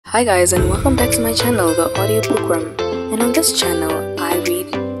Hi guys, and welcome back to my channel, the Bookworm. And on this channel, I read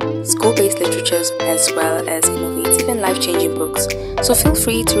school-based literatures as well as innovative and life-changing books. So feel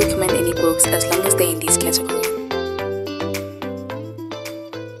free to recommend any books as long as they're in these categories.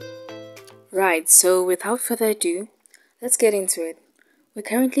 Right, so without further ado, let's get into it. We're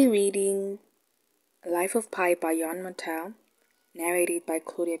currently reading Life of Pi by Yann Martel, narrated by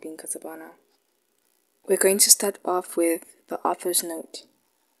Claudia Bean Casabana. We're going to start off with the author's note.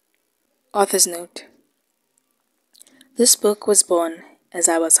 Author's note. This book was born as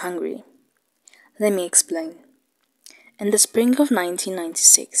I was hungry. Let me explain. In the spring of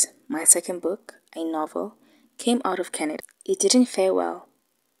 1996, my second book, a novel, came out of Canada. It didn't fare well.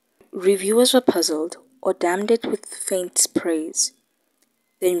 Reviewers were puzzled or damned it with faint praise.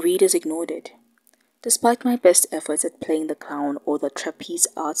 Then readers ignored it. Despite my best efforts at playing the clown or the trapeze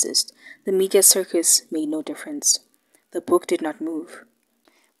artist, the media circus made no difference. The book did not move.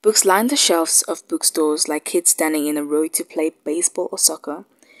 Books lined the shelves of bookstores like kids standing in a row to play baseball or soccer,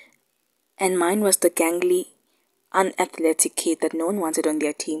 and mine was the gangly, unathletic kid that no one wanted on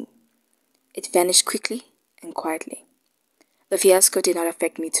their team. It vanished quickly and quietly. The fiasco did not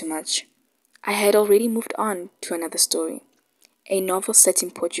affect me too much. I had already moved on to another story, a novel set in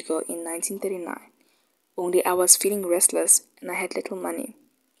Portugal in 1939, only I was feeling restless and I had little money.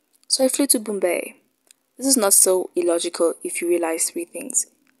 So I flew to Bombay. This is not so illogical if you realize three things: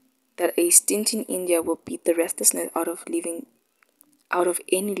 that a stint in India will beat the restlessness out of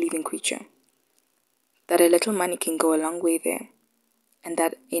any living creature, that a little money can go a long way there, and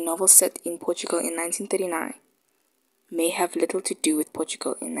that a novel set in Portugal in 1939 may have little to do with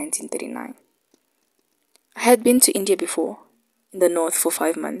Portugal in 1939. I had been to India before, in the north for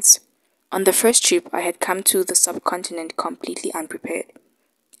 5 months. On the first trip, I had come to the subcontinent completely unprepared.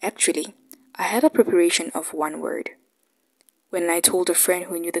 Actually, I had a preparation of one word. When I told a friend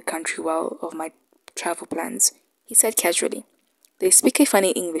who knew the country well of my travel plans, he said casually, "They speak a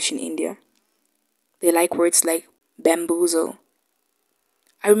funny English in India. They like words like bamboozle."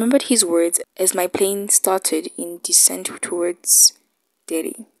 I remembered his words as my plane started in descent towards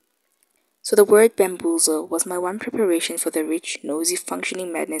Delhi. So the word bamboozle was my one preparation for the rich, nosy,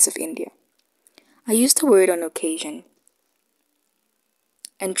 functioning madness of India. I used the word on occasion,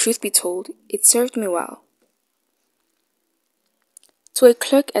 and truth be told, it served me well. To a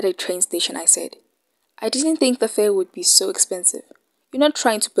clerk at a train station, I said, "I didn't think the fare would be so expensive. You're not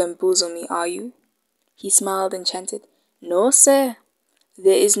trying to bamboozle me, are you?" He smiled and chanted, "No, sir.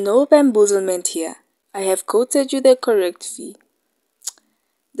 There is no bamboozlement here. I have quoted you the correct fee."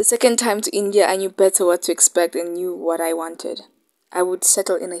 The second time to India, I knew better what to expect and knew what I wanted. I would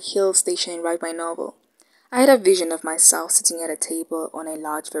settle in a hill station and write my novel. I had a vision of myself sitting at a table on a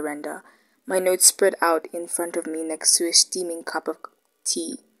large veranda, my notes spread out in front of me next to a steaming cup of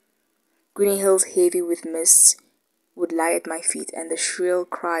tea. Green hills heavy with mist would lie at my feet, and the shrill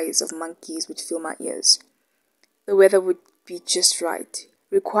cries of monkeys would fill my ears. The weather would be just right,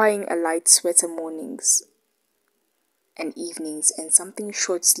 requiring a light sweater mornings and evenings and something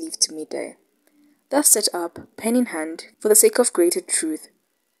short-sleeved to midday. Thus set up, pen in hand, for the sake of greater truth,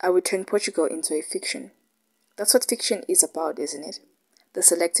 I would turn Portugal into a fiction. That's what fiction is about, isn't it? The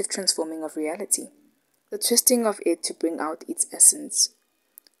selective transforming of reality, the twisting of it to bring out its essence.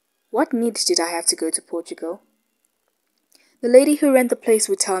 What need did I have to go to Portugal? The lady who ran the place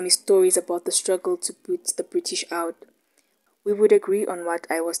would tell me stories about the struggle to put the British out. We would agree on what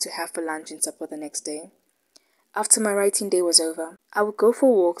I was to have for lunch and supper the next day. After my writing day was over, I would go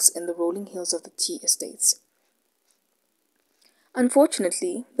for walks in the rolling hills of the tea estates.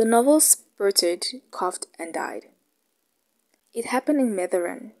 Unfortunately, the novel spurted, coughed, and died. It happened in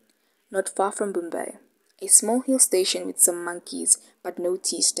Metheran, not far from Bombay, a small hill station with some monkeys but no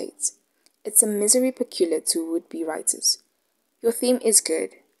tea estates. It's a misery peculiar to would-be writers. Your theme is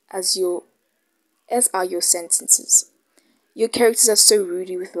good, as are your sentences. Your characters are so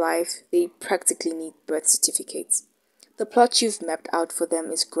ruddy with life, they practically need birth certificates. The plot you've mapped out for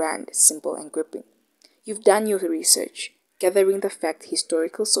them is grand, simple, and gripping. You've done your research, gathering the fact,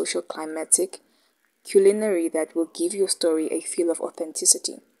 historical, social, climatic, culinary that will give your story a feel of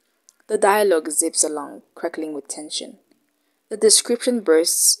authenticity. The dialogue zips along, crackling with tension. The description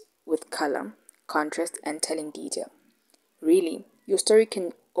bursts with color, contrast, and telling detail. Really, your story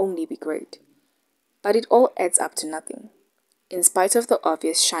can only be great. But it all adds up to nothing. In spite of the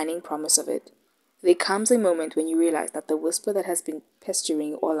obvious shining promise of it, there comes a moment when you realize that the whisper that has been pestering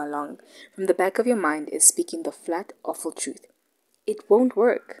you all along from the back of your mind is speaking the flat, awful truth. It won't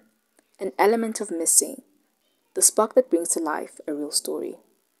work. An element of missing. The spark that brings to life a real story.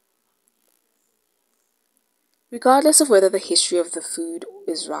 Regardless of whether the history of the food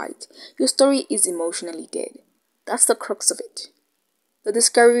is right, your story is emotionally dead. That's the crux of it. The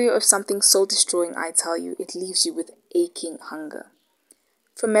discovery of something soul destroying, I tell you, it leaves you with aching hunger.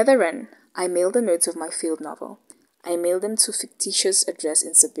 From Netherren, I mailed the notes of my failed novel. I mailed them to a fictitious address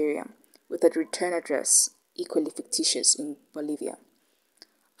in Siberia, with a return address equally fictitious in Bolivia.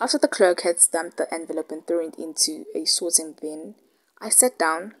 After the clerk had stamped the envelope and thrown it into a sorting bin, I sat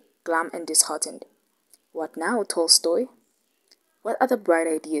down, glum and disheartened. What now, Tolstoy? What other bright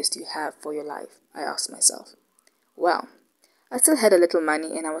ideas do you have for your life? I asked myself. Well, I still had a little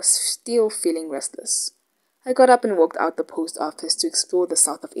money and I was still feeling restless. I got up and walked out the post office to explore the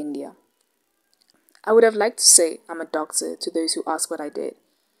south of India. I would have liked to say I'm a doctor to those who ask what I did,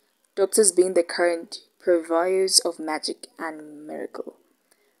 doctors being the current purveyors of magic and miracle.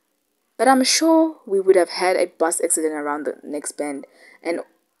 But I'm sure we would have had a bus accident around the next bend, and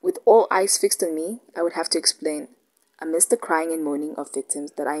with all eyes fixed on me, I would have to explain, amidst the crying and moaning of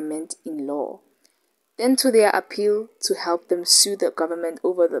victims, that I meant in law. Then, to their appeal to help them sue the government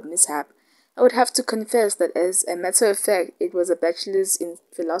over the mishap, I would have to confess that as a matter of fact, it was a bachelor's in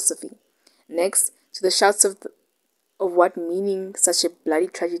philosophy. Next, to the shouts of what meaning such a bloody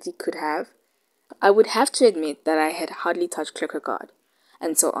tragedy could have, I would have to admit that I had hardly touched Kierkegaard,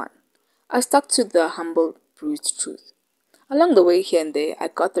 and so on. I stuck to the humble, bruised truth. Along the way, here and there, I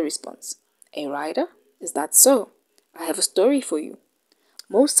got the response. A writer? Is that so? I have a story for you.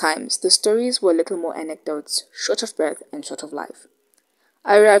 Most times, the stories were little more anecdotes, short of breath and short of life.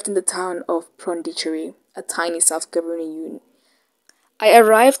 I arrived in the town of Pondicherry, a tiny self-governing union. I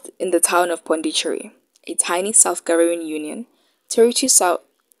arrived in the town of Pondicherry, a tiny self-governing union, territory south.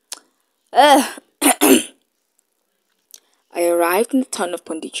 I arrived in the town of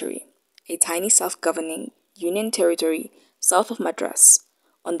Pondicherry, a tiny self-governing union territory south of Madras,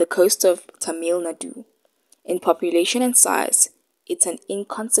 on the coast of Tamil Nadu. In population and size, it's an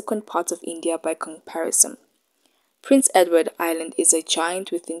inconsequent part of India by comparison. Prince Edward Island is a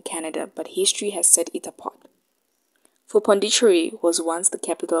giant within Canada, but history has set it apart. For Pondicherry was once the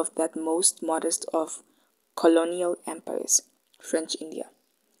capital of that most modest of colonial empires, French India.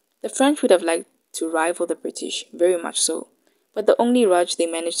 The French would have liked to rival the British, very much so, but the only Raj they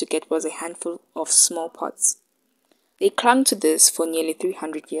managed to get was a handful of small pots. They clung to this for nearly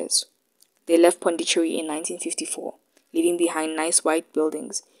 300 years. They left Pondicherry in 1954, leaving behind nice white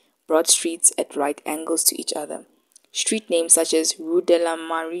buildings, broad streets at right angles to each other, street names such as Rue de la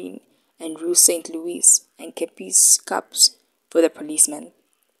Marine and Rue Saint Louis, and Kepis Cups for the policemen.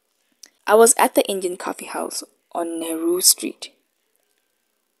 I was at the Indian coffee house on Nehru Street.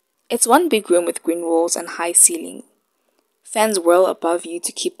 It's one big room with green walls and high ceiling. Fans whirl above you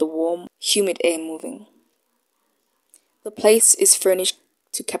to keep the warm, humid air moving. The place is furnished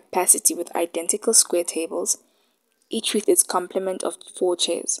to capacity with identical square tables, each with its complement of 4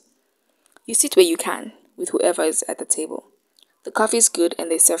 chairs. You sit where you can, with whoever is at the table. The coffee is good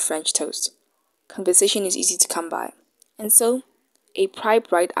and they serve French toast. Conversation is easy to come by. And so, a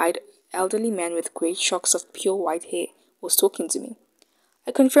bright-eyed elderly man with great shocks of pure white hair was talking to me.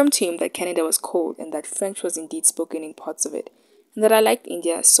 I confirmed to him that Canada was cold and that French was indeed spoken in parts of it, and that I liked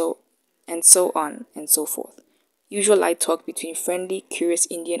India so on and so forth. Usual light talk between friendly, curious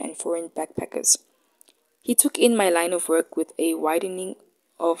Indian and foreign backpackers. He took in my line of work with a widening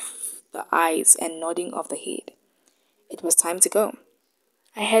of the eyes and nodding of the head. It was time to go.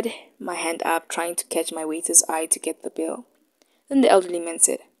 I had my hand up, trying to catch my waiter's eye to get the bill. Then the elderly man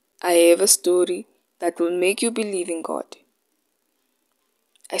said, I have a story that will make you believe in God.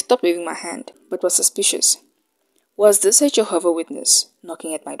 I stopped waving my hand, but was suspicious. Was this a Jehovah's Witness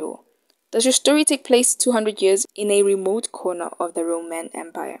knocking at my door? Does your story take place 200 years in a remote corner of the Roman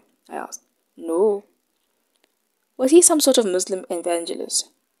Empire? I asked. No. Was he some sort of Muslim evangelist?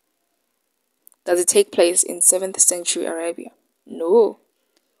 Does it take place in 7th century Arabia? No.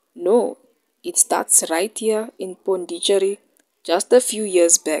 No. It starts right here in Pondicherry just a few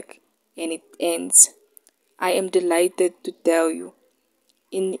years back, and it ends, I am delighted to tell you,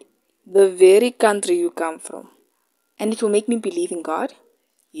 in the very country you come from. And it will make me believe in God?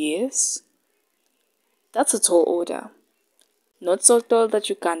 Yes. That's a tall order. Not so tall that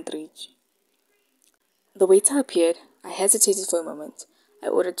you can't reach. The waiter appeared. I hesitated for a moment. I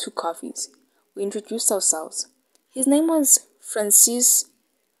ordered 2 coffees. We introduced ourselves. His name was Francis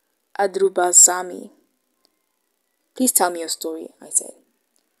Adrubasami. Please tell me your story, I said.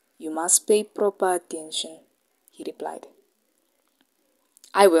 You must pay proper attention, he replied.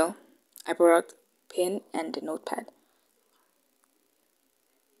 I will. I brought out pen and a notepad.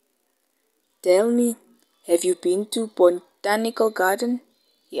 Tell me, have you been to Botanical Garden?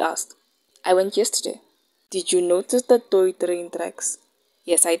 He asked. I went yesterday. Did you notice the toy train tracks?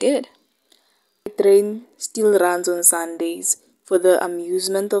 Yes, I did. The train still runs on Sundays for the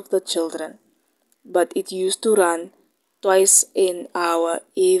amusement of the children, but it used to run twice an hour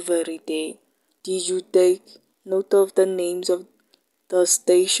every day. Did you take note of the names of the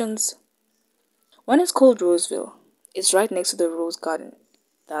stations? One is called Roseville. It's right next to the Rose Garden.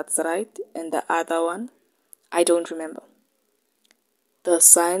 That's right. And the other one? I don't remember. The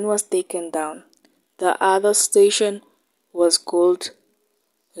sign was taken down. The other station was called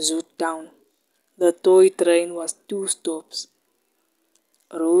Zootown. The toy train was two stops,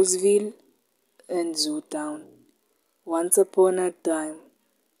 Roseville and Zootown. Once upon a time,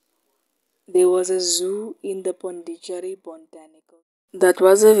 there was a zoo in the Pondicherry Botanical. That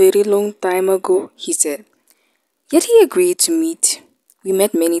was a very long time ago, he said. Yet he agreed to meet. We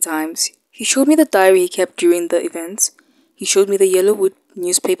met many times. He showed me the diary he kept during the events. He showed me the Yellowwood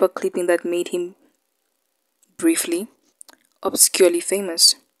newspaper clipping that made him briefly, obscurely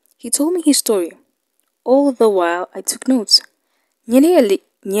famous. He told me his story. All the while, I took notes. Nearly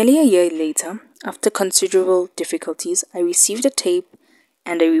a year later, after considerable difficulties, I received a tape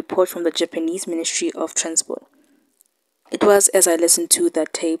and a report from the Japanese Ministry of Transport. It was as I listened to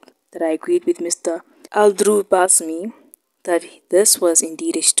that tape that I agreed with Mr. Aldrubasmi that this was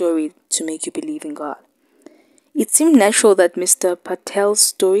indeed a story to make you believe in God. It seemed natural that Mr. Patel's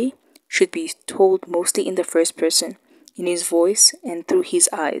story should be told mostly in the first person, in his voice and through his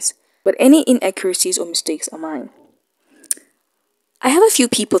eyes, but any inaccuracies or mistakes are mine. I have a few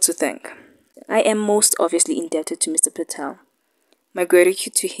people to thank. I am most obviously indebted to Mr. Patel. My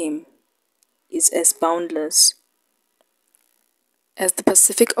gratitude to him is as boundless as the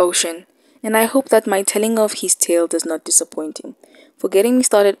Pacific Ocean, and I hope that my telling of his tale does not disappoint him. For getting me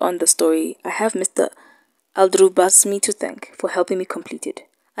started on the story, I have Mr. Aldrubasmi to thank for helping me complete it.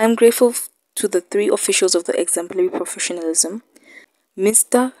 I am grateful to the three officials of the exemplary professionalism,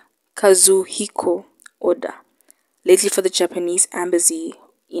 Mr. Kazuhiko Oda, lately for the Japanese embassy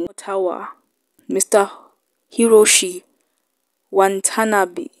in Ottawa, Mr. Hiroshi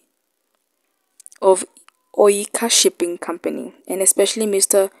Watanabe of Oika Shipping Company, and especially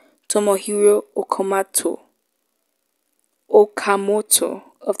Mr. Tomohiro Okamoto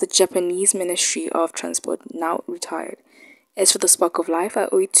of the Japanese Ministry of Transport, now retired. As for the spark of life, I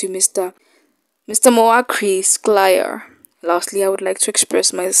owe it to Mr. Moakri Sklier. Lastly, I would like to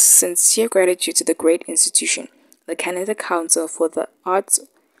express my sincere gratitude to the great institution, the Canada Council for the Arts,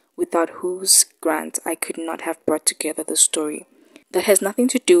 without whose grant I could not have brought together the story that has nothing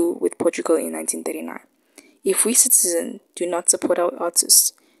to do with Portugal in 1939. If we citizens do not support our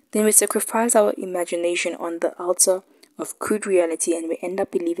artists, then we sacrifice our imagination on the altar of crude reality and we end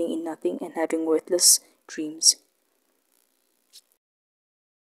up believing in nothing and having worthless dreams.